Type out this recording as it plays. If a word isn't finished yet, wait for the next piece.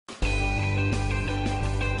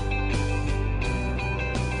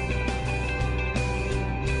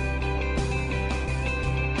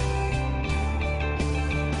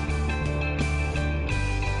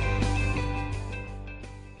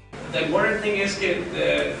the important thing is that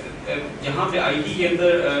यहाँ पे IT के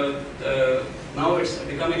अंदर now it's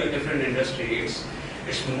becoming a different industry.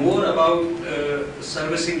 It's more about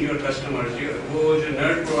servicing your customers. वो जो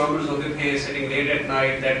nerd programmers होते थे sitting late at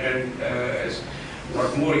night, that is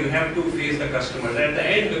not more. You have to face the customers at the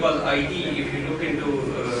end, because IT, if you look into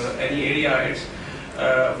any area, it's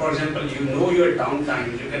for example, you know your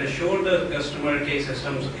downtime. You can assure the customer के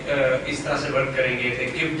systems इस तरह से work करेंगे.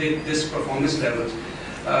 They give this performance levels.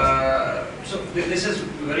 So this is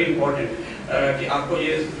very important. कि आपको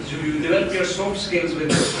ये, you develop your soft skills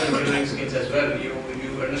with engineering skills as well. You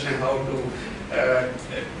understand how to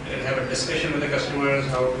have a discussion with the customers,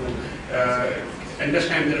 how to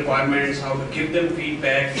understand the requirements, how to give them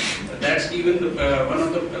feedback. That's even one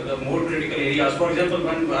of the more critical areas. For example,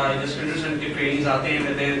 when just understand कि trainees आते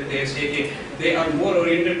हैं, they say कि they are more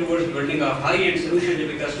oriented towards building a high-end solution.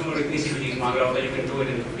 जब customer इतनी सी चीज़ मांग रहा होता है, you can do it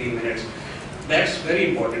in 15 minutes. That's very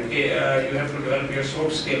important. You have to develop your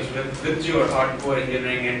soft skills with your hardcore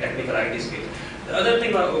engineering and technical IT skills. The other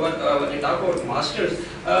thing when you talk about masters,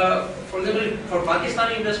 for example, for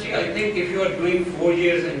Pakistani industry, I think if you are doing 4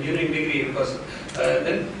 years engineering degree, because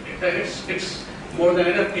then it's more than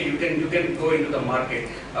enough. You can go into the market.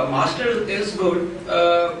 A master's is good,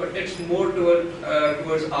 but it's more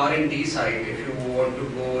towards R&D side. If you want to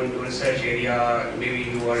go into research area, maybe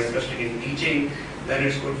you are interested in teaching, then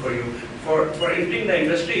it's good for you. For entering the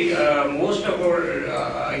industry, most of our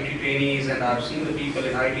IT trainees, and I've seen the people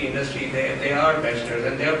in IT industry, they are bachelors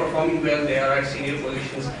and they are performing well. They are at senior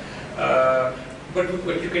positions. But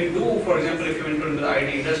what you can do, for example, if you enter into the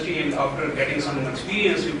IT industry and after getting some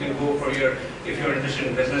experience, you can go for your, if you're interested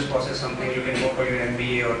in business process something, you can go for your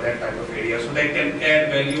MBA or that type of area. So that can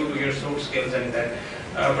add value to your soft skills and that.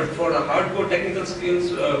 But for the hardcore technical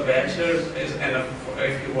skills, bachelor's is enough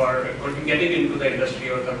if you are getting into the industry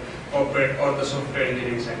or the corporate or the software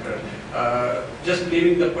engineering sector. Just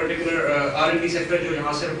leaving the particular R&D sector जो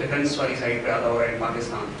यहाँ सिर्फ defense वाली side पे आता हुआ है in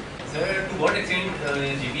Pakistan. Sir, to what extent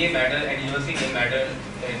GPA matter and university name matter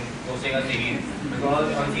in posting a CV?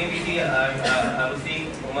 Because on CNBC, I was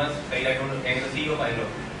seeing Thomas and the CEO of ILO.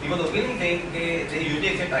 He was openly saying they usually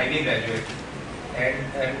accept IBA graduates. And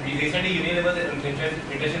recently Unilever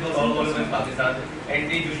internship was all over in Pakistan, and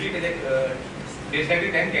they usually they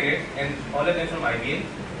selected 10 candidates and all of them from IBA,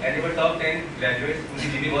 and they were top 10 graduates. उनकी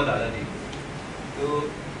GPA बहुत ज़्यादा थी. So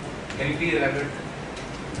can you please elaborate?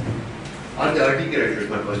 Are the IT graduates,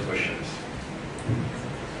 my first question is?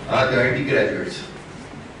 Are the IT graduates?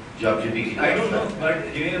 Job GP? I don't know,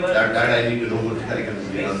 but Unilever. That I need to know what I can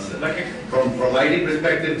really answer. From IT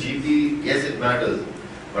perspective, GP, yes, it matters.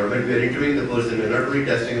 But when we are interviewing the person, we are not only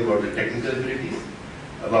testing about the technical abilities,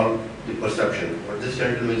 about the perception. What this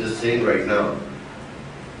gentleman is just saying right now,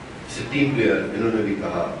 it's a team player, इन्होंने भी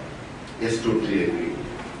कहा. Yes, totally agree.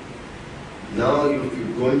 Now you're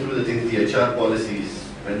going through the things, the HR policies,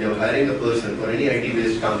 when you're hiring a person for any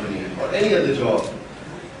IT-based company or any other job,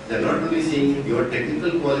 they're not only seeing your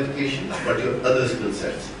technical qualifications, but your other skill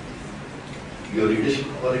sets. Your leadership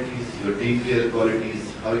qualities, your team player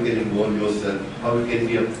qualities, how you can involve yourself, how you can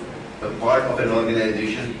be a part of an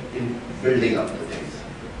organization in building up the things.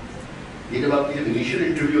 ये जब आपकी जब initial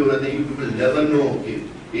interview हो रहा है, you people never know कि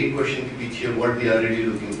एक question के पीछे what they are really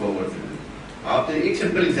looking forward to. आपने एक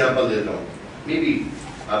simple example देता हूँ. Maybe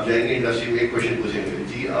आप जाएंगे इंडस्ट्री में एक क्वेश्चन पूछेंगे,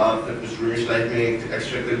 जी आप अपने स्टूडेंट्स लाइफ में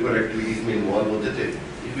एक्स्ट्रा करिकुलर एक्टिविटीज में इन्वॉल्व होते थे?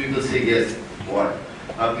 If people say yes, what?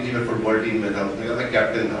 आपकी जी मैं फुटबॉल टीम में था, उसने कहा मैं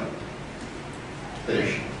कैप्टन था.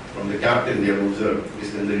 Finish. From the captain, they have observed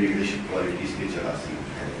is in the leadership qualities के चलासी.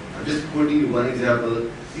 I'm just quoting you one example.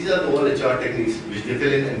 These are the all HR techniques which they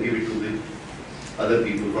fill in and give it to the other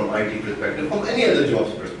people from IT perspective, from any other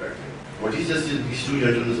jobs perspective. What these two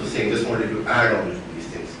gentlemen were saying, just wanted to add on to these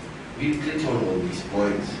things. We touch on all these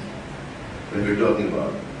points when we're talking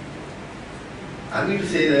about. I mean to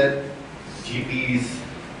say that GPs,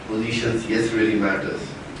 positions, yes, really matters,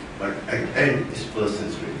 but at the end, this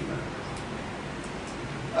person's really matters.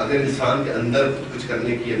 अगर इंसान के अंदर कुछ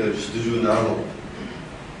करने की अगर जुस्तजू ना हो,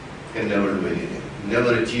 can never do anything,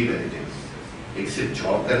 never achieve anything. एक सिर्फ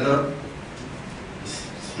जॉब करना is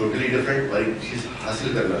totally different, और एक चीज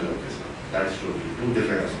हासिल करना लोगों के साथ, that's totally two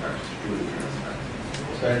different aspects.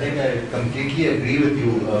 So I think I completely agree with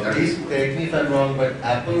you. Please correct me if I'm wrong, but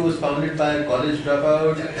Apple was founded by a college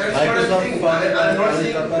dropout. Microsoft founded by a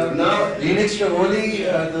college dropout. Now Linux Tovoli,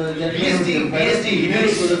 the BSD, Unix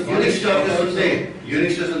सुनते हैं,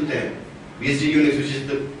 Unix सुनते हैं. BSD Unix, which is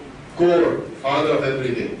the core, father of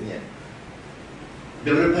everything. Yeah.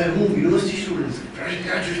 Developed by whom? University students, fresh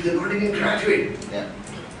graduates. They're not even graduate. Yeah.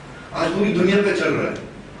 आज पूरी दुनिया पे चल रहा है.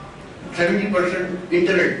 70%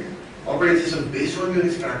 internet. operating system based on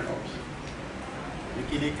Unix platforms.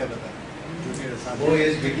 Oh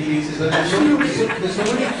yes, WikiLeaks is Absolutely. There's so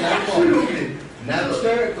many platforms. Absolutely.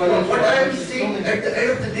 Napster, What I am saying, at the end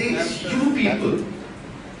of the day, it's you people.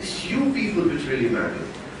 It's you people which really matter.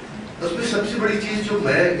 उसमें सबसे बड़ी चीज जो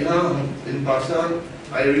मैं यहाँ in Pakistan,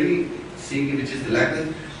 I really see which is the lack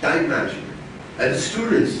of time management. And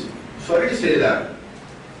students, sorry to say that,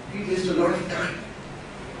 we waste a lot of time.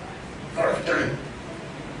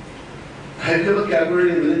 Have you ever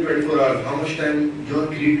calculated within 24 hours how much time your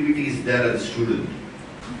creativity is there as a student?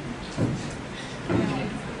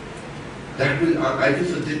 That will, I think,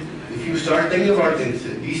 so if you start thinking about things,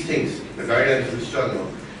 these things, the guidelines which talking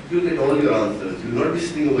about, you'll get all your answers. You'll not be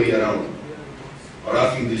sitting away around or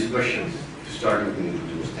asking these questions to start looking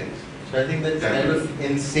into those things. So I think that's kind of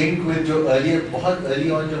in sync with जो earlier, बहुत early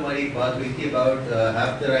on जो हमारी बात हुई थी about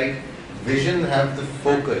have the right vision, have the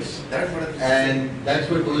focus. That's what and that's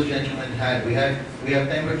what those gentlemen had. We have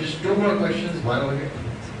time for just two more questions. One over here.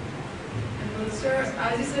 Well, sir,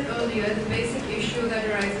 as you said earlier, the basic issue that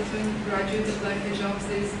arises when graduates apply for jobs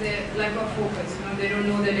is their lack of focus. They don't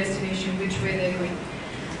know their destination, which way they're going.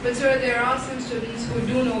 But sir, there are some students who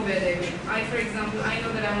do know where they're going. For example, I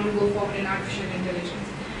know that I want to go forward in artificial intelligence.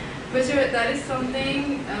 But sir, that is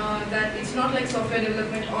something that it's not like software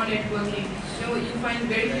development or networking. You find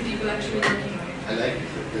very few people actually working on it. I like it.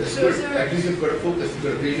 That's So, good. sir, At least you've got a focus, you've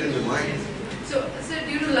got a vision in your mind. So,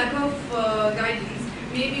 due to lack of guidance,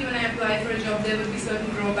 maybe when I apply for a job, there will be certain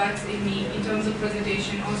drawbacks in me in terms of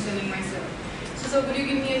presentation or selling myself. So could you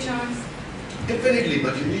give me a chance? Definitely,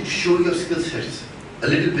 but you need to show your skill sets. A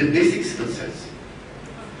little bit basic skill sets.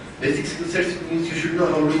 Basic skill sets means you should know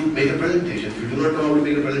how to make a presentation. If you do not know how to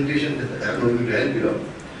make a presentation, then I'm not going to help you out.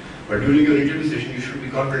 But during your interview session, you should be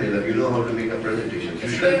confident that you know how to make a presentation. You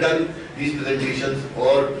should have done these presentations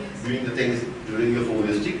or doing the things during your 4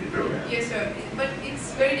 years degree program. Yes, sir. But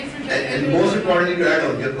it's very different. And most importantly, to add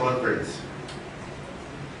on, your confidence.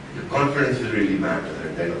 Your confidence will really matter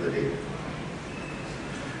at the end of the day.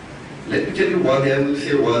 Let me tell you one thing, I will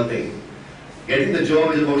say one thing. Getting the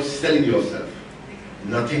job is about selling yourself,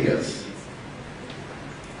 nothing else.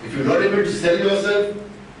 If you're not able to sell yourself,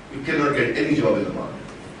 you cannot get any job in the market.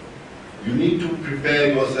 You need to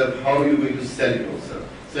prepare yourself how you're going to sell yourself.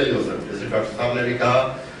 Sell yourself. As Dr. Samne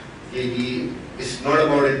kaha, it's not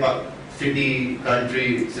about a city,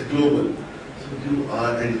 country, it's a global. So you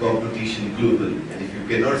are in competition globally. And if you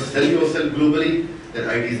cannot sell yourself globally, then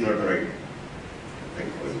IT is not the right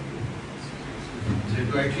thing for you.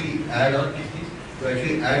 So to actually add on,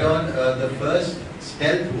 the first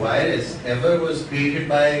stealth virus ever was created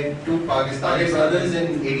by two Pakistani brothers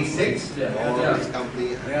in '86. This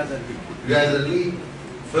company. Gradually,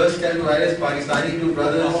 first stealth virus, Pakistani two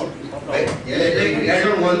brothers. Let me add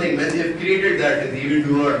on one thing. When they have created that, and they even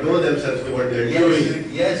do not know themselves what they are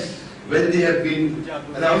doing. Yes. When they have been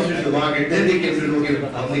announced to the market, then they came to know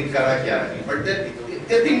that हमने करा क्या है. But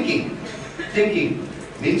they're thinking.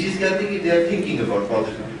 Main चीज क्या थी कि they are thinking about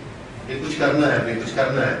positivity. ये कुछ करना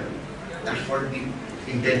है. That's what the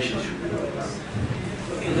intention should be.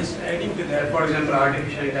 Okay, just adding to that, for example,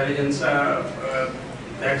 artificial intelligence,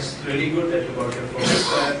 that's really good that you got your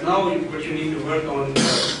focus. Now what you need to work on,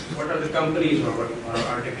 what are the companies who are working on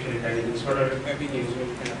artificial intelligence, what are the avenues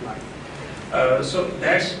you can apply. So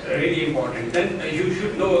that's really important. Then you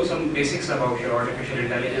should know some basics about your artificial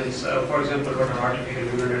intelligence. For example, what are artificial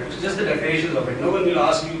neural networks? Just the definitions of it. No one will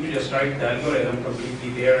ask you to just write the algorithm completely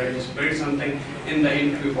there and just build something in the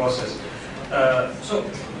interview process. So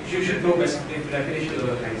you should know basically the definitions of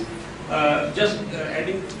the things. Just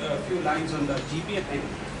adding a few lines on the GPA thing.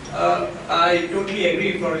 I totally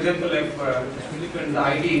agree. For example, if you look in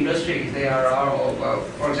the IT industry, they are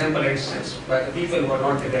for example, it's by the people who are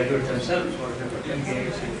not the graduates themselves. For example, Bill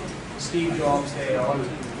Gates and Steve Jobs, they all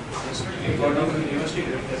just got out of the university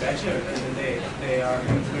with their bachelor, and they are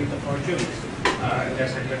doing the fortunes in that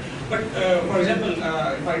sector. But for example,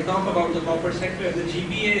 if I talk about the corporate sector, the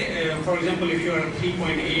GPA, for example, if you are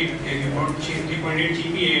 3.8 and you want 3.8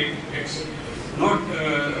 GPA, it's not,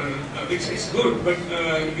 it's good, but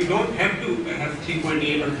you don't have to have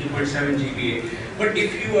 3.8 or 3.7 GPA. But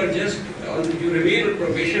if you are just, you remain on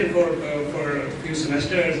probation for a few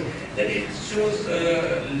semesters, then it shows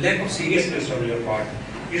lack of seriousness on your part.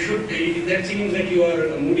 You should, that seems that you are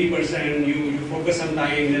a moody person, you focus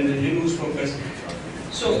sometimes and then you lose focus.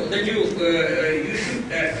 So that you should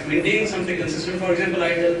maintain something consistent. For example,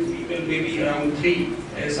 I tell people maybe around 3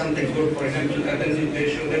 is something good. For example, then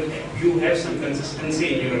they show that you have some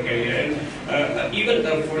consistency in your career. And even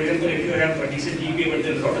for example, if you have a decent GPA but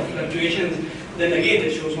there are a lot of fluctuations, then again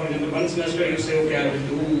it shows, for example, one semester you say, okay, I will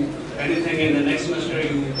do anything in the next semester,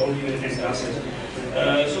 you don't even attend classes.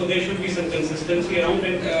 So there should be some consistency around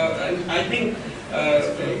it. And I think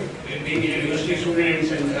being university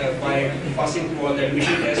students and by passing through all the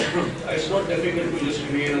admission tests, it's not difficult to just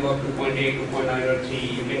remain about 2.8, 2.9 or 3.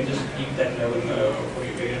 You can just keep that level for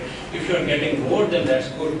your career. If you are getting more, then that's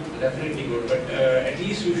good, definitely good. But at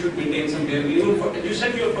least you should maintain some bare minimum. You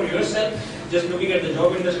said for yourself, just looking at the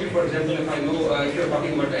job industry, for example, if I know if you're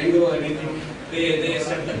talking about Anglo or anything, they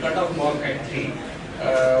set the cutoff mark at 3.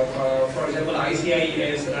 For example, ICI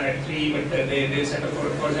is at 3, but they set up,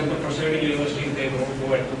 for example, for certain universities, they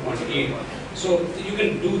go at 2.8. So you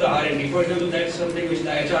can do the R&D. For example, that's something which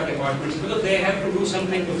the HR departments, because they have to do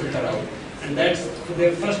something to filter out. And that's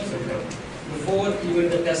their first filter, before even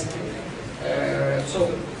the testing. So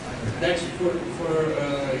that's for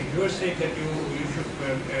your sake that you should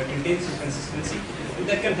maintain some consistency. And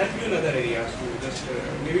that can help you in other areas too. Just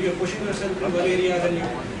maybe you're pushing yourself in one area, then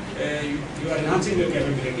you are enhancing your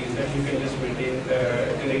capabilities that you can just maintain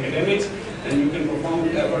in academics, and you can perform.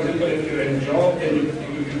 For example, if you're in a job, then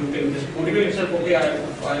you can just motivate yourself. Okay, I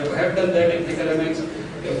have done that in academics.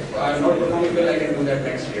 If I'm not performing well, I can do that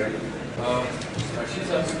next year. Arshid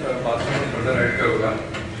साहब बात में थोड़ा add करूँगा।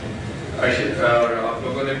 अर्शिद और आप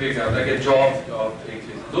लोगों ने भी कहा था कि जॉब एक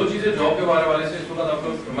चीज़, दो चीज़ें जॉब के बारे से इसके बाद आप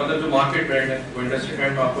लोग मतलब जो मार्केट ट्रेंड है, वो इंडस्ट्री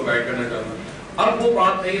ट्रेंड में आपको गाइड करना चाहूँगा। अब वो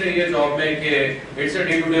बात नहीं रही है जॉब में कि it's a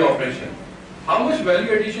day to day operation. How much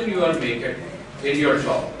value addition you are making in your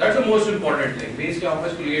job? That's the most important thing. Means how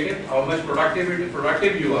much creative, how much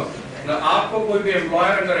productive you are. ना आपको कोई भी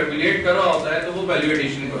employer अगर affiliate कर रहा होता है तो वो वैल्यू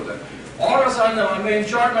एडिशन होता है। और आसान जमाने में इन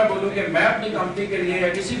शॉर्ट मैं बोलूँ कि मैं अपनी कंपनी के लिए या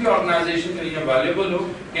किसी भी ऑर्गेनाइजेशन के लिए वैल्यूएबल हूँ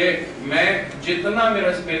कि मैं जितना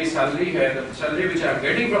मेरी सैलरी है, salary which I am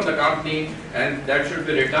getting from the company and that should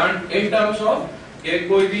be return in terms of कि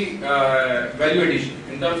कोई भी value addition,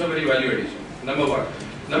 in terms of मेरी वैल्यू एडिशन, नंबर 1।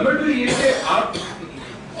 नंबर 2 ये कि आप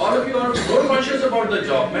all of you are more conscious about the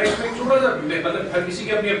job. मैं इसमें छोटा सा मतलब हर किसी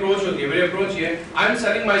की अपनी अप्रोच होती है। मेरी अप्रोच ये है, I am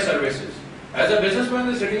selling my services. As a businessman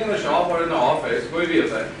sitting in a shop or in an office, कोई भी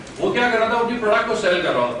होता है, वो क्या कर रहा था, अपनी प्रोडक्ट को सेल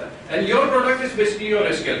कर रहा होता है। And your product is basically your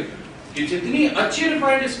skill. कि जितनी अच्छी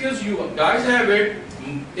refined skills you guys have it,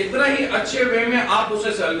 इतना ही अच्छे वे में आप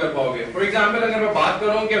उसे सेल कर पाओगे। For example, अगर मैं बात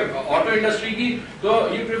करूँ कि ऑटो इंडस्ट्री की, तो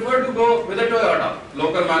you prefer to go with a Toyota,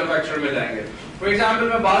 local manufacturer में जाएंगे। For example,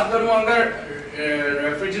 मैं बात करूँ अगर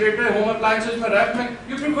रेफ्रिजरेटर होम अप्लायंसेस में रैप में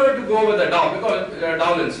you prefer to go with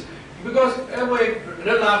डाउलिंस because वो एक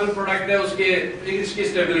रिलायबल प्रोडक्ट है, उसके इसकी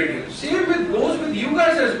stability. Same with goes with you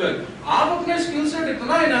guys as well. आप अपने स्किल सेट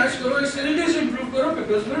इतना एनहांस करो, स्किल्स इंप्रूव करो,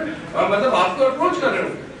 बिकॉज मतलब आपको अप्रोच कर रहे हो।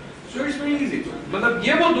 So it's very easy. मतलब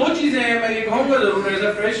ये वो दो चीजें हैं, मैं ये कहूंगा जरूर एज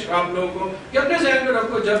अ फ्रेश आप लोगों को कि अपने जहन में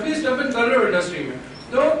रखो जब भी स्टेप इन कर रहे हो इंडस्ट्री में,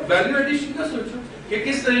 तो वैल्यू एडिशन का सोचो कि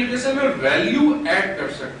किस तरीके से मैं वैल्यू ऐड कर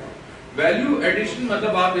सकता हूँ। वैल्यू एडिशन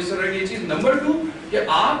मतलब आप इस तरह की चीज। नंबर 2 कि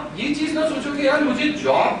आप ये चीज ना सोचो कि यार मुझे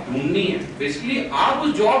जॉब ढूंढनी है। बेसिकली आप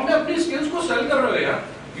उस जॉब में अपनी स्किल्स को सेल कर रहे हो यार।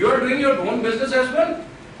 You are doing your own business as well.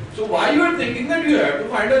 So why you are thinking that you have to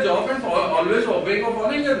find a job and always obeying और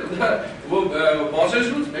फॉलोइंग वो बॉसेस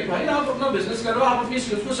रूल्स? नहीं भाई, आप अपना बिजनेस कर रहे हो, आप अपनी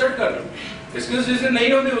स्किल्स को सेट कर रहे हो। स्किल्स जिस दिन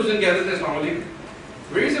नहीं होती उस दिन कह देते हैं अस्सलाम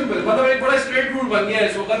वालेकुम। Very simple. मतलब एक बड़ा स्ट्रेट रूल बन गया है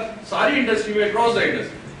इस वक्त सारी इंडस्ट्री में, across the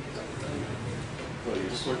industry.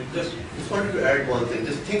 Just wanted to add one thing.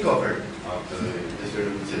 Just think of it after this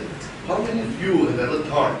university. How many of you have ever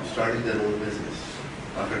thought of starting their own business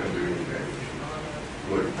after completing graduation?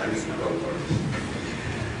 Good. I need to talk about this.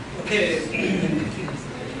 Okay.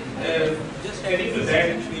 Just adding to that,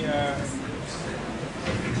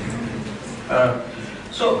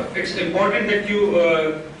 so it's important that you are.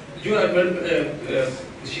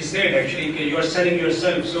 She said actually that you are selling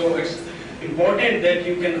yourself. So it's important that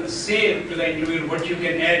you can say to the interviewer what you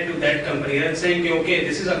can add to that company, rather than saying, okay,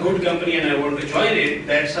 this is a good company and I want to join it.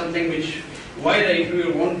 That's something which, why the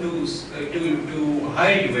interviewer want to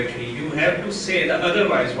hire you actually. You have to say the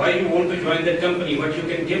otherwise, why you want to join that company, what you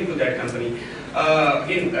can give to that company.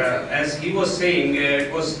 Again, as he was saying,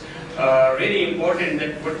 it was really important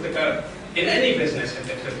that what in any business,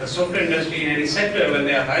 the software industry, in any sector, when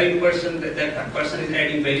they are hiring person, that person is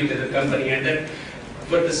adding value to the company, and that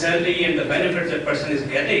but the salary and the benefits that person is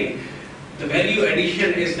getting, the value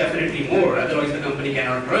addition is definitely more, otherwise the company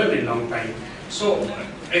cannot run in long time. So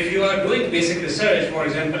if you are doing basic research, for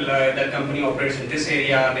example, that company operates in this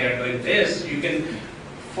area, they are doing this, you can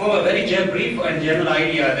form a very brief and general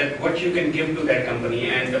idea that what you can give to that company,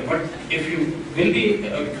 and what if you will be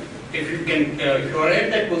if you are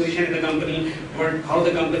at that position in the company, how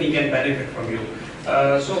the company can benefit from you.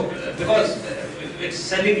 So because it's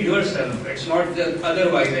selling yourself, it's not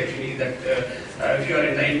otherwise actually that if you are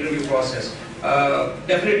in the interview process.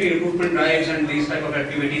 Definitely recruitment drives and these type of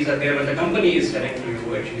activities are there when the company is selling to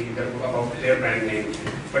you actually about their brand name.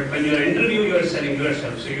 But when you're interview, you're selling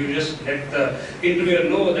yourself. So you just let the interviewer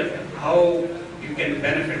know that how you can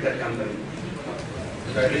benefit that company.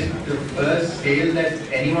 So I think the first sale that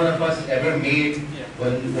any one of us ever made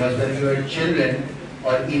was when we were children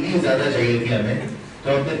और इतनी ज़्यादा चाहिए थी हमें तो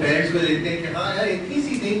अपने parents को देते हैं कि हाँ यार इतनी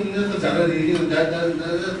सी नहीं उन्होंने तो ज़्यादा दे दी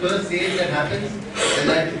the first sale that happens and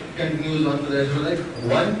that continues on to the rest. So like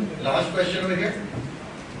one last question over here.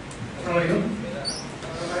 How are you?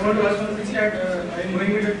 I want to ask one thing that I am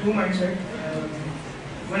going with a two mindset.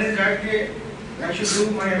 One is that I should do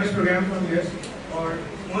my MS program from US or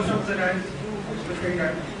most of the time like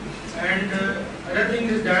that. And other thing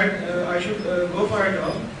is that I should go for a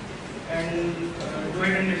job and do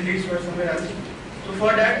it in the Middle East or somewhere else. So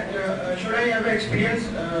for that, should I have experience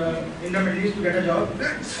in the Middle East to get a job,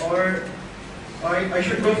 or I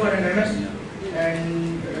should go for an MS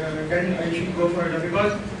and then I should go for a job?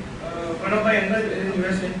 Because one of my uncles is in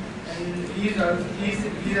USA and he's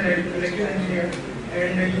an electrical engineer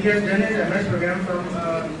and he has done his MS program from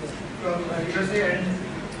USA and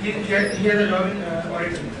he has a job in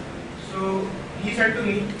Oregon. So he said to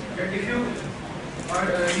me that if you are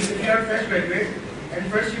fresh graduate and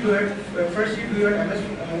first you do your MS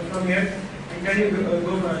from here and then you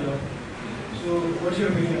go for a job. So what's your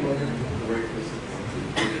opinion about it?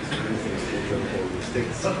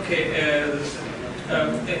 Okay.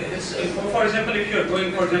 For example, if you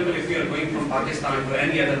are going from Pakistan to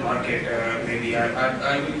any other market, maybe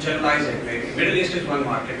I will generalize it. Maybe Middle East is one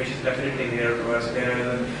market which is definitely near to us. There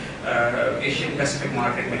is Asian Pacific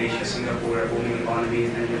market, Malaysia, Singapore, booming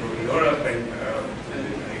economies, and you go to Europe and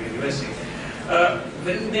USA.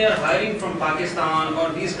 When they are hiring from Pakistan or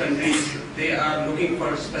these countries, they are looking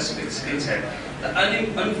for a specific skill set.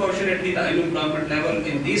 Unfortunately, the unemployment level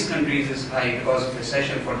in these countries is high because of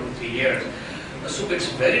recession for 2-3 years. So it's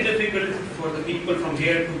very difficult for the people from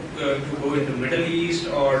here to go into Middle East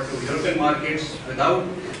or to European markets without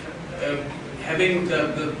having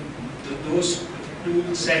those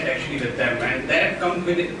tools set actually with them, and that comes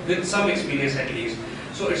with some experience at least.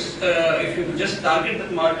 So it's if you just target the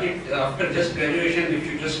market after just graduation, if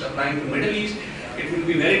you just apply to Middle East, it will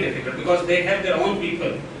be very difficult because they have their own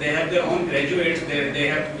people, they have their own graduates, they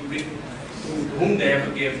have to whom they have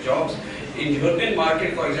to give jobs. In European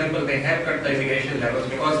market, for example, they have cut the immigration levels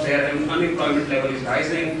because their unemployment level is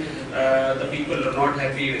rising. The people are not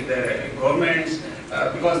happy with their governments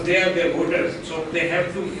because they are their voters. So they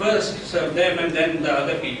have to first serve them and then the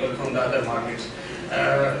other people from the other markets.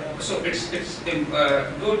 So it's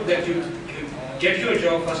good that you get your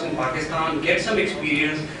job first in Pakistan, get some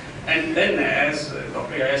experience, and then, as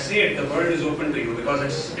Dr. Yaya said, the world is open to you because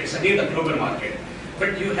it's again the global market.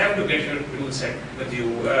 But you have to get your tool set with you.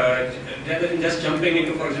 Rather than just jumping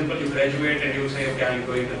into, for example, you graduate and you say, okay, I'm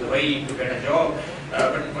going to Dubai to get a job.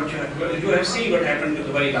 But you have seen what happened to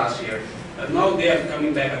Dubai last year. Now they are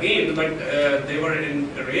coming back again, but they were in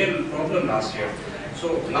a real problem last year.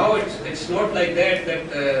 So now it's not like that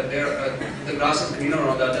the grass is greener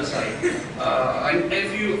on the other side. And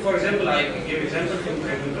if you, for example, I give example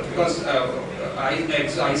because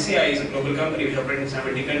ICI is a global company which operates in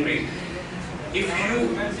 70 countries. If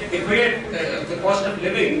you equate the cost of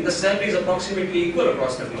living, the salary is approximately equal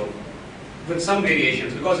across the globe, with some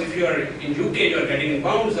variations. Because if you are in UK, you are getting in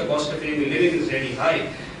pounds, the cost of living is very high.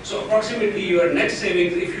 So approximately your net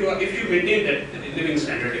savings, if you maintain that living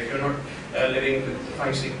standard, if you are not living with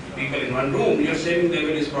 5-6 people in one room, your saving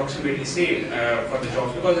level is approximately same for the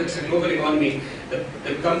jobs because it's a global economy.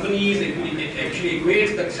 The companies actually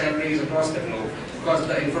equate the salaries across the globe because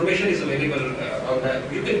the information is available on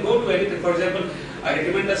that. You can go to anything. For example, I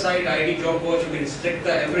recommend the site ID Job Watch. You can check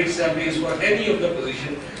the average salaries for any of the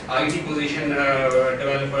position, IT position,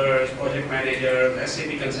 developers, project managers,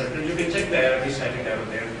 SAP consultants. You can check the average salary level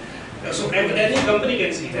there. So any company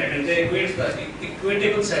can see that, and they equate the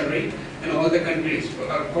equitable salary in all the countries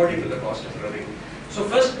according to the cost of living. So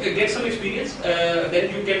first get some experience,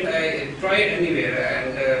 then you can try it anywhere,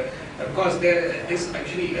 and because there is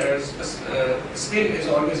actually skill is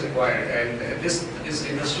always required, and this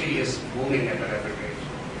industry is booming at a rapid rate.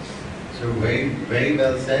 So very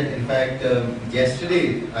well said. In fact,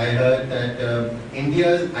 yesterday I heard that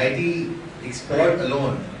India's IT export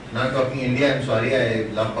alone, not talking India, I'm sorry, I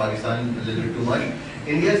love Pakistan a little bit too much.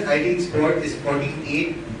 India's IT export is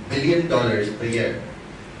 $48 billion per year.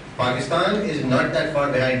 Pakistan is not that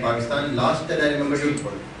far behind. Pakistan, last that I remember,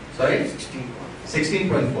 sorry?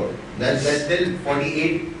 16.4. That's still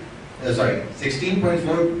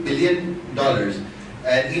 16.4 billion dollars.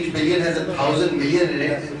 And each billion has 1,000 million in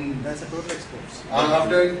it. That's a total exports.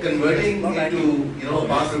 After converting into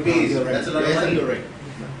pound rupees, that's a lot of money. You're right.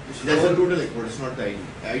 That's a total export. It's not the IT.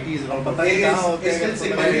 IT is around. It's still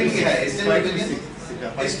significantly high. It's still in the billions.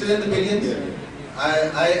 It's still in the billions.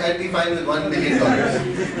 I'd be fine with $1 billion.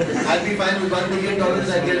 I'd be fine with $1 billion.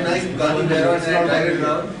 I'd get a nice Bugatti Veyron and I'd drive it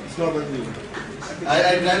around. It's not what we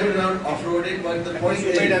I'd drive it around off-roaded, but the point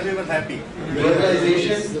is, made everyone happy.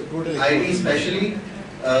 Globalization, IT especially.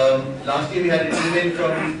 Last year we had a team in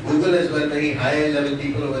from Google as well, very high-level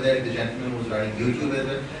people over there. The gentleman who's running YouTube as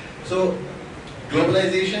well. So,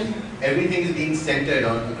 globalization, everything is being centered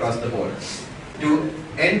on across the board. To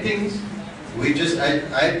end things,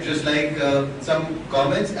 I'd just like some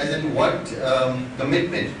comments as in what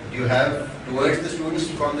commitment do you have towards the students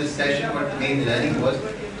from this session, what the main learning was.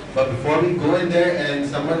 But before we go in there, and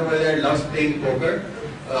someone over there loves playing poker,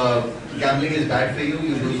 gambling is bad for you,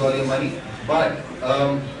 you lose all your money. But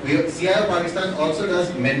CIO Pakistan also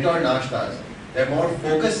does mentor nashtas. There are more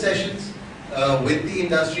focused sessions with the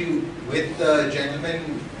industry, with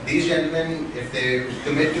these gentlemen, if they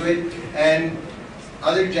commit to it, and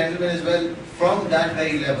other gentlemen as well from that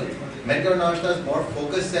very level. Mentor nashtas, more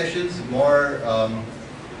focused sessions, more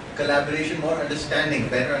collaboration, more understanding,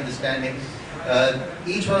 better understanding.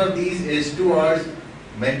 Each one of these is 2 hours.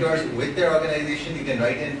 Mentors with their organization, you can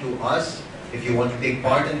write in to us if you want to take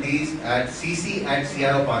part in these at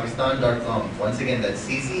cc@ciopakistan.com. Once again, that's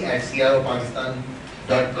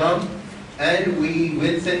cc@ciopakistan.com. And we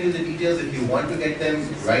will send you the details. If you want to get them,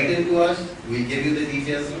 write into us. We'll give you the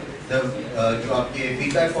details. जो आपके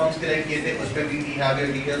feedback forms correct किए थे, उस पर we have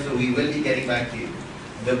your details, so we will be getting back to you.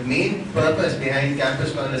 The main purpose behind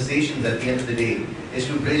campus conversations at the end of the day is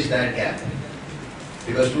to bridge that gap.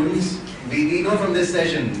 Because students, we know from this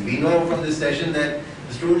session, that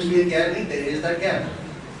the students feel there is that gap.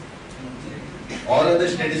 All other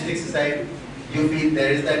statistics aside, you feel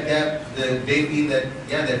there is that gap, they feel that,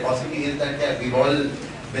 yeah, there possibly is that gap. We've all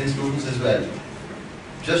been students as well.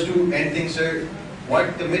 Just to end things, sir,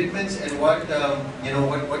 what commitments and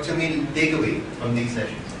what's your main takeaway from these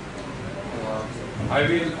sessions? I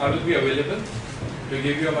will be available to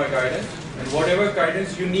give you my guidance, and whatever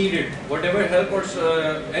guidance you needed, whatever help or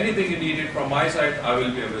anything you needed from my side, I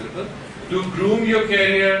will be available to groom your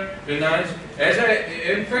career, finance.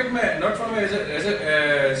 In fact, not from as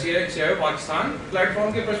a CIO Pakistan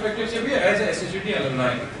platform के perspective से भी, as a SSUET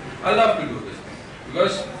alumni, I love to do this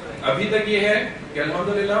because अभी तक ये है कि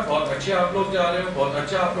अल्हम्दुलिल्लाह बहुत अच्छे आप लोग जा रहे हो, बहुत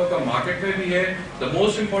अच्छा आप लोग का मार्केट में भी है. The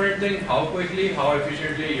most important thing, how quickly, how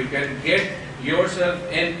efficiently you can get yourself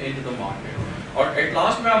into the market. और at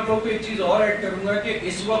last मैं आप लोग को एक चीज और ऐड करूंगा कि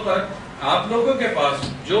इस वक्त आप लोगों के पास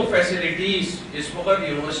जो फैसिलिटीज इस वक्त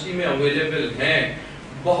यूनिवर्सिटी में अवेलेबल हैं,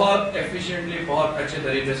 बहुत efficiently, बहुत अच्छे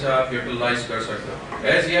तरीके से आप यूटिलाइज कर सकते हो.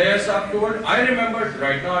 As Yahya साहब told, I remember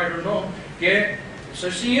right now, I don't know कि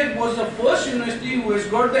SSUET was the first university who has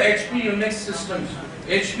got the HP Unix systems,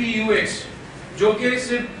 HP UX, जो कि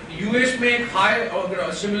सिर्फ US में एक हाई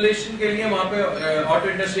सिमुलेशन के लिए वहाँ पे ऑटो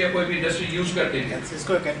इंडस्ट्री या कोई भी इंडस्ट्री यूज करती थी.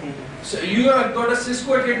 Cisco Academy. So you have got a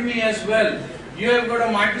Cisco Academy as well. You have got a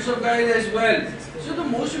Microsoft guys as well. So the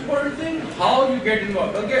most important thing, how you get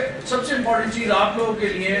involved. Okay, सबसे important चीज आप लोगों के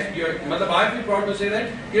लिए, मतलब I feel proud to say that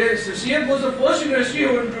SSUET was the first university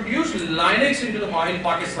who introduced Linux into the in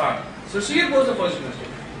Pakistan. So SSUET was the first university.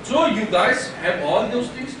 So you guys have all those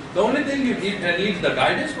things. The only thing you need the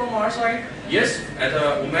guidance from our side. Yes, as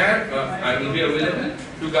a Umair, I will be available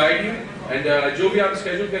to guide you, and जो भी आप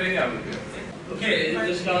schedule करेंगे, I will be available. Okay,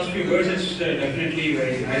 just last few words. It's definitely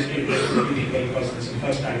very nice to interact with people because this is the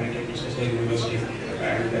first time I came to State University,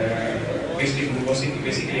 and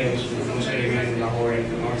basically I was studying in Lahore and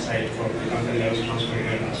the north side for the company I was transferred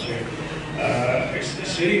here last year.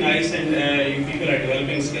 It's really nice, and you people are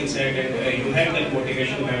developing skill set, and you have that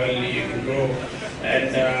motivation level, you can grow,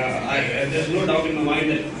 and there's no doubt in my mind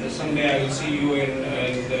that someday I will see you in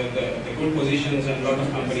the good positions and a lot of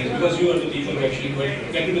companies, because you are the people who actually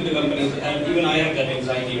get into the companies, and even I have that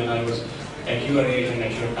anxiety when I was at your age and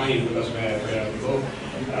at your time, because where I will go.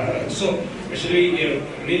 So it's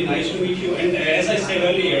really nice to meet you, and as I said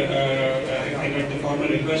earlier, I got the formal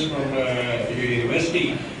request from your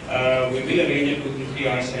university. We will arrange a 2-3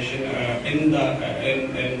 hour session in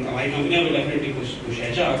my company. I will definitely push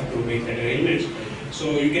HR to make that arrangements. So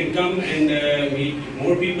you can come and meet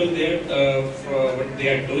more people there for what they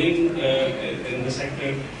are doing in the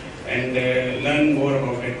sector and learn more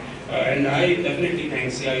about it. And I definitely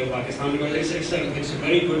thank CIO Pakistan because it's a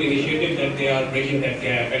very good initiative that they are bridging that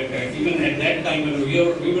gap. And even at that time when we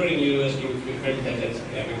were in university, we felt that that's a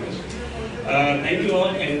gap. Thank you all,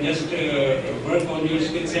 and just work on your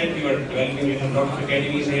skill set. You are developing. You have a lot of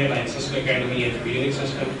academies here like Cisco Academy, HP Unix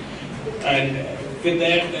system. And with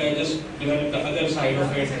that, just develop the other side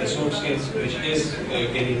of it, the soft skills, which is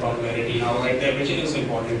gaining popularity now, right there, which is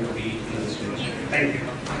important to be in this industry. Thank you.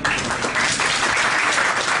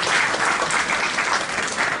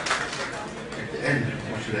 And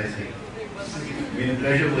what should I say? It's been a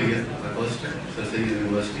pleasure over here. My first time, SSUET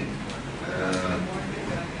University,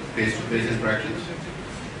 face-to-face interactions.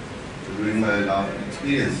 During my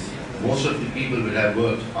experience, most of the people will have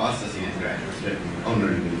worked are SSUET graduates. Let me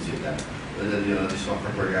honorably say that. Whether they are the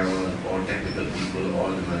software programmers or technical people or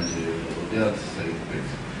the managerial, they are the same things.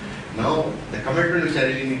 Now, the commitment which I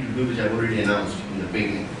really need to do, which I've already announced in the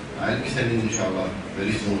beginning, I'll be sending inshallah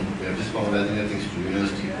very soon. We are just formalizing the things to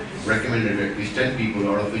university. Recommended at least 10 people,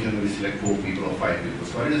 out of which we select 4 people or 5 people.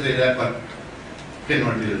 Sorry to say that, but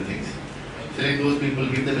cannot do the things. Select those people,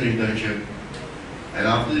 give them an internship, and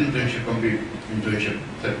after the internship completion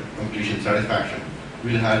satisfaction,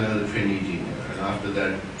 we'll hire another trainee team. And after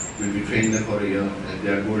that, we'll be training them for a year, and if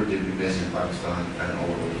they are good, they'll be based in Pakistan and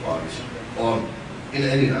all over the Pakistan, or in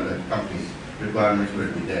any other companies. Requirements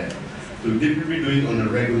will be there. So they will be doing on a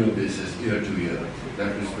regular basis, year to year.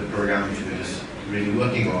 That is the program which we're just really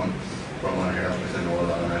working on from our head office and all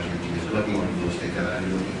our management team is working on those things, and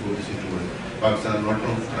I'm looking focusing towards Pakistan, not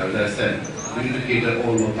only, as I said, we need to cater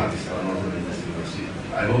all over Pakistan, not only in this university.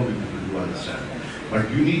 I hope you people do understand.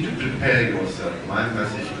 But you need to prepare yourself. My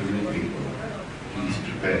message to you people, please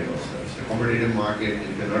prepare yourself. It's a competitive market,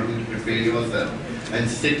 if you're not going to prepare yourself and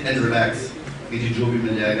sit and relax, means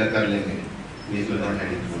you're not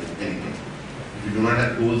heading towards anything. If you do not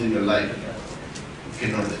have goals in your life, you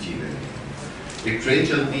cannot achieve anything. एक train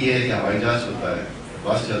चलती है या हवाई जहाज होता है,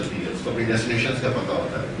 बस चलती है, उसको अपनी डेस्टिनेशंस का पता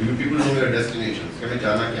होता है. You people know your destinations. कि हमें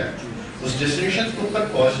जाना क्या है. उस destinations को तक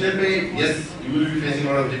पहुंचने पे, yes, you will be facing a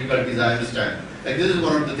lot of difficulties. I understand. Like this is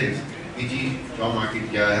one of the things. कि जी job market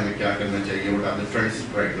क्या है, हमें क्या करना चाहिए, what are the trends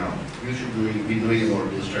right now. You should be knowing about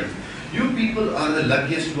those trends. You people are the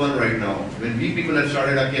luckiest one right now. When we people have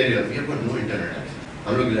started our career, we have got no internet access.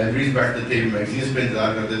 हम लोग libraries बैठते थे, magazines पे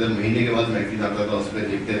इंतजार करते थे, महीने के बाद मैगजीन आता था, उस पर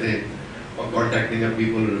देखते थे और कॉन्टैक्टिंग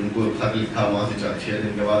पीपल, उनको खत लिखा वहाँ से 6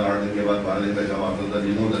 दिन के बाद, 8 दिन के बाद, 12 दिन का जवाब आता था.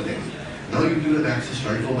 You know the things. Now you have access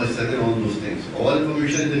 24/7, all those things. All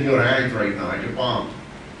information is in your hands right now, at your palm.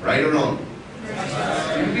 Right or wrong?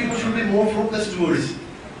 You people should be more focused towards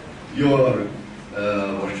your,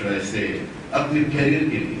 what should I say, अपने career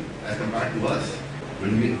के लिए, as compared to us.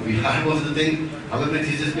 When we had was the thing, हमें अपने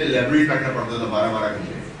thesis पे library बैठना पड़ता था 12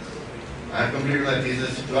 घंटे. I have completed my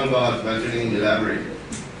thesis 12 hours while sitting in the library.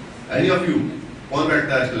 Any of you, कौन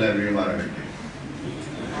बैठता है इसको library में 12 घंटे?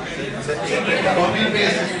 Copy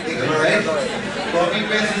paste, am I right? Copy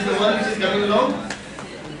paste is the one which is coming along.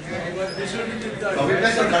 Copy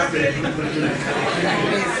paste or cut paste?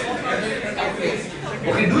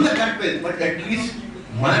 Okay, do the cut paste, but at least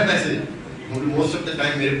my message. Most of the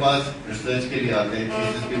time मेरे पास research के लिए आते हैं,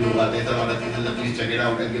 thesis के लोग आते हैं, सब हमारा thesis है, please check it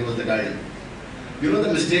out and give us the guidance. You know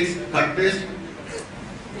the mistakes, cut paste,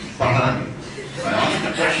 पढ़ा नहीं. I ask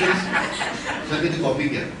the questions, sir किसी copy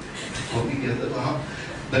किया तो हाँ.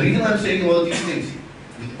 The reason I'm saying all these things,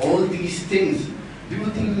 with all these things, do you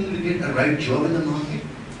think you will get a right job in the market?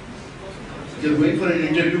 You're going for an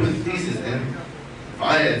interview with thesis and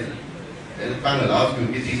the panel asks you,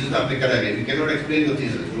 "This thesis आपने करा क्या? You cannot explain your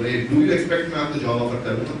thesis. Do you expect मैं आपको job offer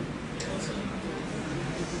करूँगा?"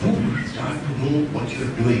 Do start to know what you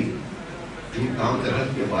are doing. जो काम कर रहे हैं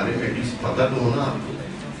उसके बारे में at least पता तो होना आपको.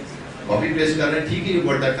 Copy paste कर रहे हैं ठीक है, you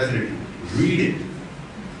got that facility. Read it.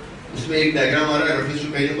 उसमें एक diagram आ रहा है reference to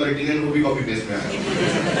page number 18 वो भी copy paste में आ रहा है.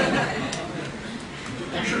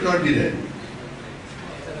 That should not be there.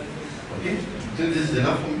 Okay, so this is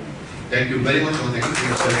enough for me. Thank you very much. Thank you.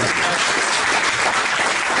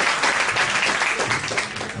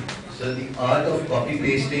 So the art of copy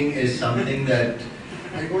pasting is something that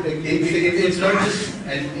it's not just,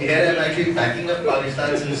 and here I'm actually backing up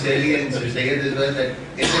Pakistan sincerely and saying it as well, that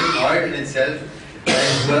it's an art in itself,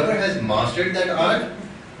 and whoever has mastered that art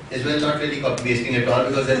is well not really copy pasting at all,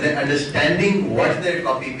 because then they're understanding what they're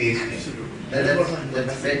copy pasting.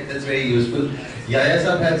 That's very useful. Yahya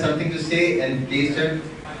Sahab had something to say, and please sir.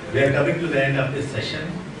 We are coming to the end of this session.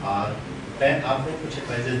 मैं आपको कुछ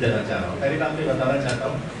advises देना चाह रहा हूँ. पहली बात मैं बताना चाहता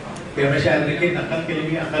हूँ कि हमेशा याद रखिए नकल के लिए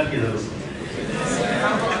भी अकल की जरूरत है.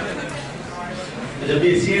 तो जब भी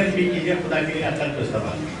CNP कीजिए खुदा के लिए अकल को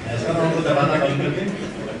इस्तेमाल कीजिए. ऐसा ना उनको दबाना बंद कर दें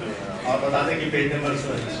और बता दें कि पेज नंबर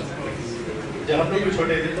 16. जब हम लोग भी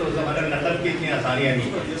छोटे थे तो उस जमाने में नकल की इतनी आसानियाँ नहीं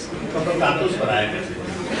थी, तो हम लोग कारतूस बनाया करते थे.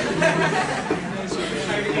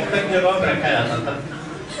 मुख्तलिफ जगहों पर रखा जाता था.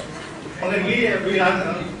 मगर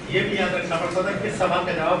ये भी याद रखना पड़ता था किस सवाल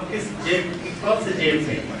का जवाब किस जेब, कौन से जेब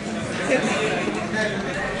में.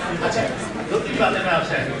 अच्छा, दो तीन बातें मैं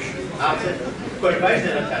आपसे को एडवाइस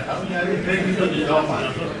देना चाहता हूँ।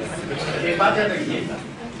 एक बात याद रखिए,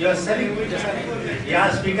 यू आर सेलिंग, यहाँ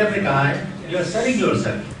स्पीकर ने कहा है यू आर सेलिंग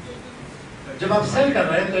योरसेल्फ। जब आप सेल कर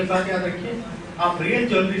रहे हैं तो एक बात याद रखिए, आप रियल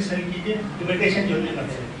ज्वेलरी सेल कीजिए, इमिटेशन ज्वेलरी मत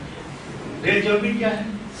सेल। रियल ज्वेलरी क्या है?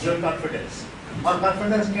 Your confidence. और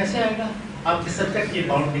कॉन्फिडेंस कैसे आएगा? आपके सब्जेक्ट की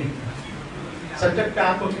बाउंडिंग, सब्जेक्ट पे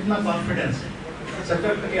आपको कितना कॉन्फिडेंस है,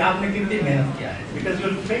 सब्जेक्ट पे आपने कितनी मेहनत किया है, because you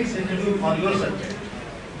will face interview on your subject.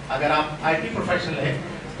 अगर आप आईटी प्रोफेशनल है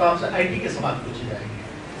तो आपसे आईटी के सवाल पूछे जाएंगे,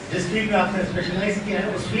 जिस फील्ड में आपने स्पेशलाइज किया है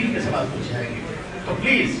उस फील्ड के सवाल पूछे जाएंगे। तो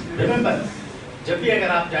प्लीज रिमेंबर, जब भी अगर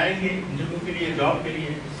आप जाएंगे इंटरव्यू के लिए, जॉब के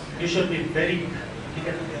लिए, यू शुड बी वेरी, ठीक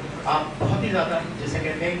है, आप बहुत ही ज़्यादा जैसे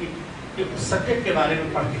कहते हैं कि उस सब्जेक्ट के बारे में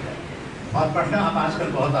पढ़ के जाएंगे। और पढ़ना अब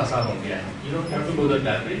आजकल बहुत आसान हो गया है। You don't have to go the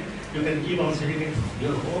library, you can keep on sitting in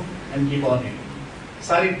your home and keep on reading.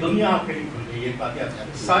 सारी दुनिया आपके लिए खुल गई है, एक बात याद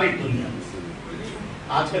रखिए, सारी दुनिया।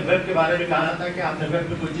 आजकल वेब के बारे में कहा जाता है कि आपने वेब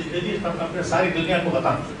पे कोई चीज़ दे दी, तब आपने सारी दुनिया को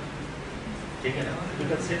बता दो, ठीक है ना।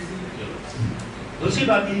 दूसरी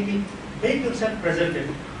बात ये कि make yourself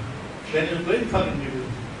presentable when you are going for interview,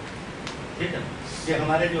 ठीक है। ये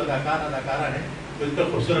हमारे जो अदाकार अदाकारा है वो इतना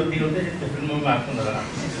खूबसूरत नहीं होते जितने फिल्मों में आपको नजर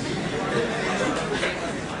आते हैं,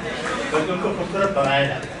 क्योंकि उनको खूबसूरत बनाया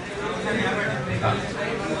जाता है।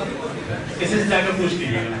 किसी से जाकर पूछ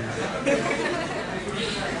लीजिएगा,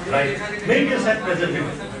 राइट, मेक योरसेल्फ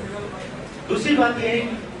प्रेजेंटेबल। दूसरी बात ये है,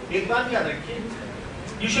 एक बात याद रखिए,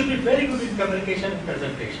 you should be very good in communication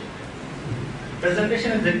presentation.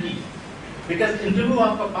 Presentation is the key, because interview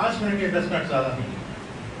आपका 5 मिनट या 10 मिनट ज़्यादा नहीं।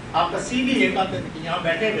 आपका सीवी एक बात है कि यहाँ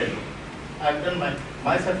बैठे हुए I done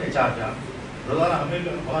my self HR job, रोजाना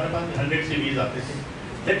हमारे पास 100 सीवीज आते थे।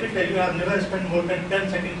 Let me tell you, I have never spent more than 10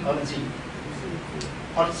 seconds on CV.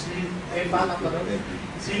 और एक बात आप बताओगे,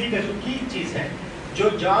 सीवी का जो की चीज़ है, जो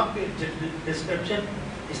जॉब के डिस्क्रिप्शन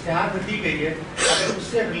इश्तिहार में दी गई है, अगर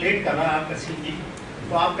उससे रिलेट कर रहा है आपका सीवी,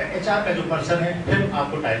 तो आपका एचआर का जो पर्सन है फिर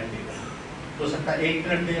आपको टाइम देगा। हो सकता है 1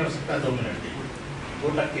 मिनट दे, हो सकता है 2 मिनट दे, वो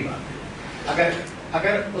तक की बात है।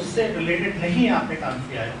 अगर उससे रिलेटेड नहीं आपने काम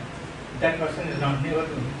किया है, that person is not never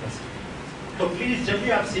going to consider. तो प्लीज जब भी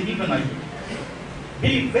आप सीवी बनाइए,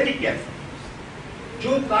 बी वेरी केयरफुल।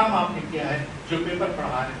 जो काम आपने किया है, जो पेपर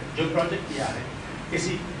पढ़ा है, जो प्रोजेक्ट किया है,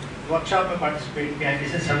 किसी वर्कशॉप में पार्टिसिपेट किया है,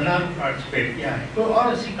 किसी सेमिनार में पार्टिसिपेट किया है, तो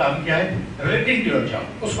और ऐसी काम किया है रिलेटिंग टू योर जॉब,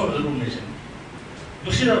 उसको जरूर मेंशन।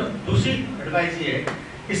 दूसरी एडवाइस ये है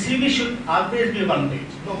कि CV should always be 1 page,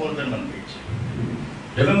 no more than 1 page.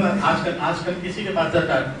 Remember, आजकल किसी के पास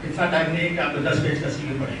इतना टाइम नहीं है कि आपको 10 पेज का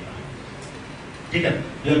सीवी पड़ेगा, ठीक है।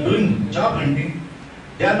 You are doing job hunting,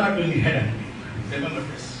 they are not doing head hunting, remember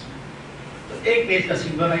this. तो 1 पेज का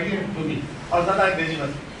सीवी बनाइए, और ज़्यादा अंग्रेजी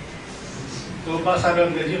मत, तो बहुत सारे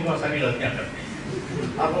अंग्रेजी बहुत सारी गलतियाँ करते हैं।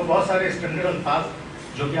 आपको बहुत सारे स्टैंडर्ड अल्फाज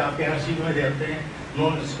जो कि आपके हर सीवी में देते हैं,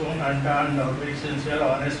 नोन स्टोन अनटर्न और वेरी सिंसियर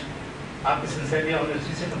ऑनेस्ट, आपकी सिंसियरिटी और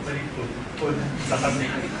ऑनेस्टी से कंपनी को कोई मतलब नहीं।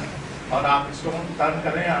 और आप इसको टर्न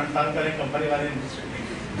करें या अनटर्न करें, कंपनी वाले इंटरेस्टेड नहीं,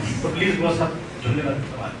 तो प्लीज़ वो सब झूलने वाले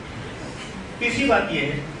सवाल। तीसरी बात ये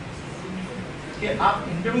है कि आप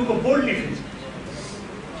इंटरव्यू को बोल्डली फेस कीजिए।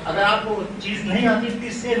 अगर आपको चीज़ नहीं आती,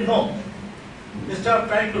 प्लीज से no, stop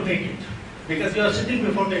trying to make it, because you are sitting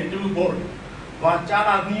before the interview board. वहाँ 4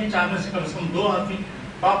 आदमी हैं, 4 में से कम 2 आदमी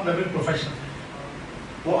टॉप लेवल प्रोफेशनल है।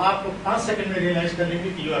 वो आपको 5 सेकंड में रियलाइज कर लेंगे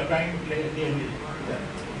कि you are trying to play game with.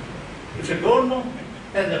 If you don't know,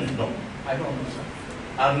 tell them no, I don't know sir,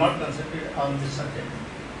 I am not concentrated on this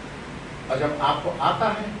subject। और जब आपको आता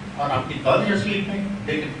है और आपकी नॉलेज असली में,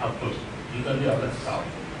 लेकिन of course you can be always proud,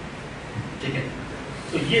 ठीक है।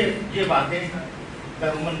 तो ये बातें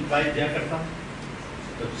मैं उमन गाइड दिया करता हूँ।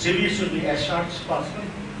 तो CV should be as short as possible,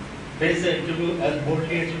 face the interview as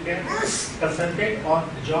boldly as you can, concentrate on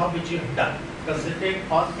the job which you have done,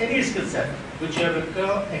 concentrate on any skill set which you have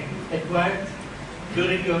acquired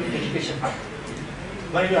during your education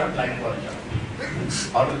when you are applying for a job।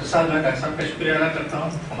 और उसके साथ मैं doctor साहब का शुक्रिया अदा करता हूँ,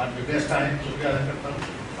 हमारे जो गेस्ट आए हैं शुक्रिया अदा करता हूँ,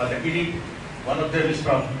 और luckily one of them is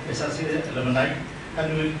from SSUET alumni and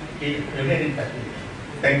we will remain in touch with you।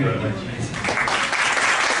 Thank you very much।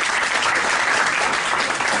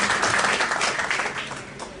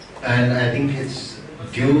 And I think it's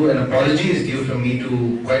due, an apology is due from me to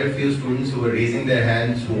quite a few students who were raising their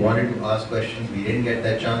hands, who wanted to ask questions. We didn't get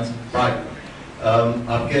that chance, but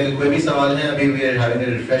आपके अगर कोई भी सवाल है, अभी we are having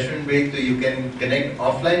a refreshment break, so you can connect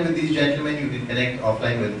offline with these gentlemen, you can connect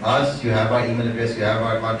offline with us, you have our email address, you have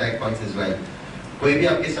our contact points as well. कोई भी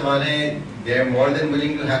आपके सवाल हैं, they are more than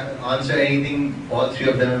willing to answer anything. All 3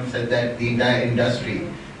 of them have said that the entire industry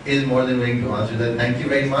is more than willing to answer that. Thank you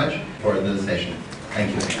very much for the session. Thank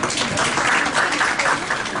you.